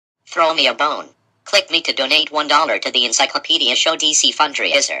Throw me a bone. Click me to donate $1 to the Encyclopedia Show DC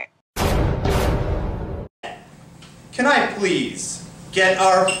fundraiser. Can I please get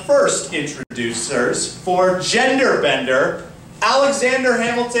our first introducers for Gender Bender, Alexander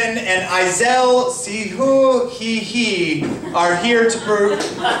Hamilton and Izel Sihu He are here to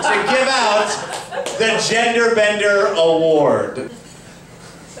give out the Gender Bender Award.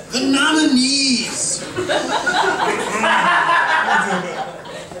 The nominees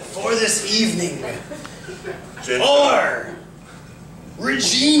for this evening are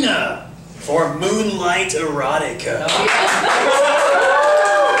Regina for Moonlight Erotika.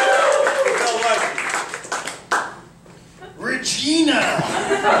 Regina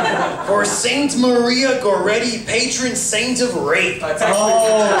for Saint Maria Goretti, patron saint of rape. That's actually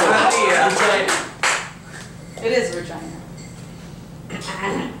Regina. It is Regina.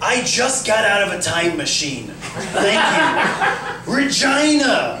 I just got out of a time machine. Thank you.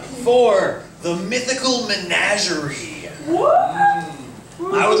 Regina for the mythical menagerie.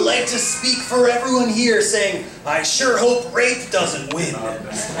 I would like to speak for everyone here saying, I sure hope rape doesn't win.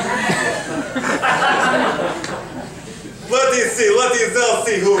 Let Izel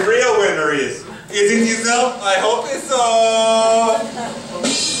see who real winner is. Isn't Izel? I hope it's so.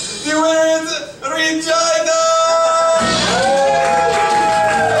 The winner is Regina!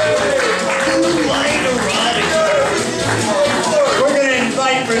 Moonlight Erotica. We're going to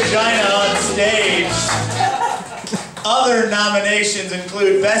invite Regina on stage. Other nominations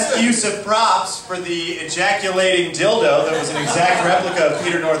include Best Use of Props for the ejaculating dildo that was an exact replica of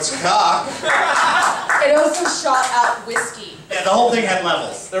Peter North's cock. It also shot out whiskey. Yeah, the whole thing had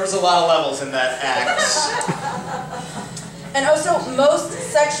levels. There was a lot of levels in that act. And also, most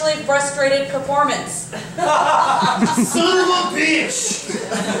sexually frustrated performance. Son of a bitch!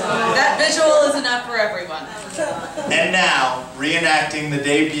 That visual is enough for everyone. And now, reenacting the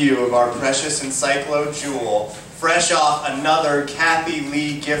debut of our precious Encyclo Jewel, fresh off another Kathy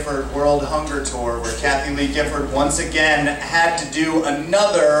Lee Gifford World Hunger Tour, where Kathy Lee Gifford once again had to do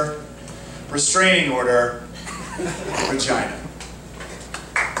another restraining order, Regina.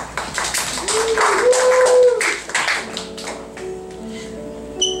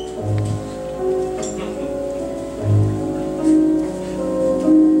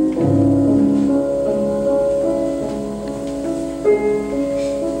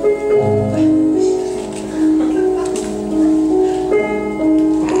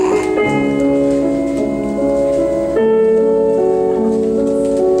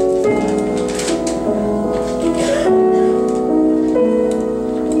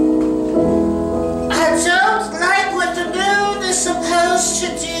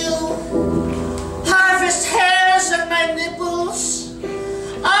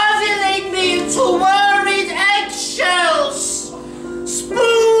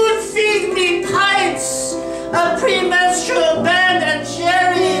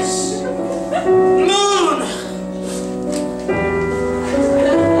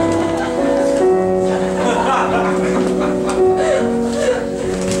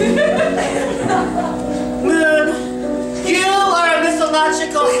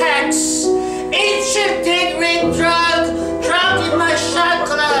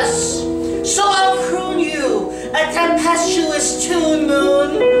 Tempestuous tune,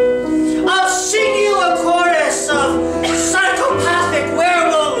 Moon. I'll sing you a chorus of psychopathic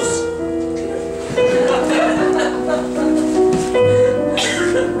werewolves.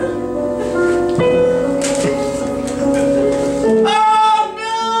 Oh,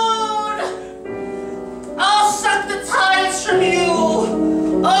 Moon! I'll suck the tides from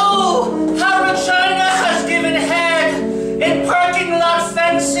you. Oh, how Regina has given head in parking lot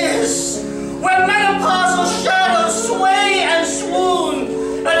fences, where menopausal shadows sway and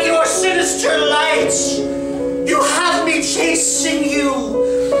swoon at your sinister light. You have me chasing you,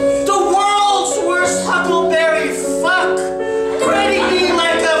 the world's worst huckleberry fuck, grinning me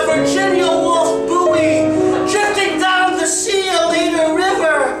like a Virginia Woolf buoy, drifting down the Sea-Alina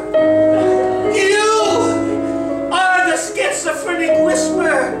River. You are the schizophrenic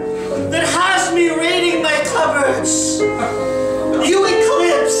whisper that has me raiding my cupboards. You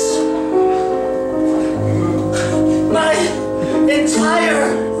eclipse my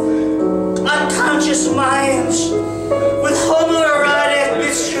entire unconscious mind with homoerotic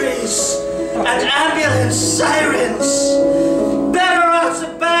mysteries and ambulance sirens. Better off to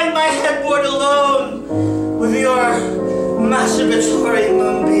bang my headboard alone with your masturbatory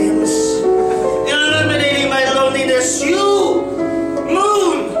moonbeams, illuminating my loneliness. You,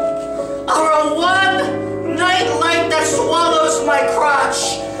 Moon, are a one-night light that swallows my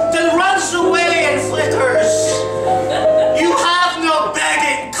crotch, then runs away and flickers. You have no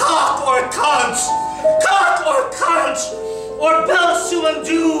begging cock. Caught or can't, or bells to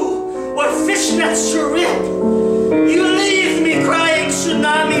undo, or fishnets to rip. You leave me crying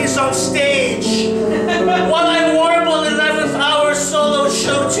tsunamis on stage, while I warble 11th hour solo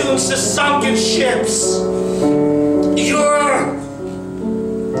show tunes to sunken ships. You're a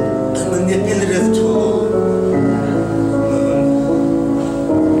manipulative tool.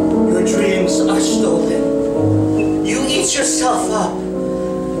 Your dreams are stolen. You eat yourself up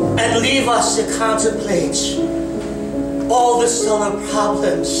and leave us to contemplate all the stellar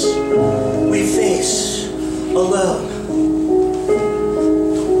problems we face alone.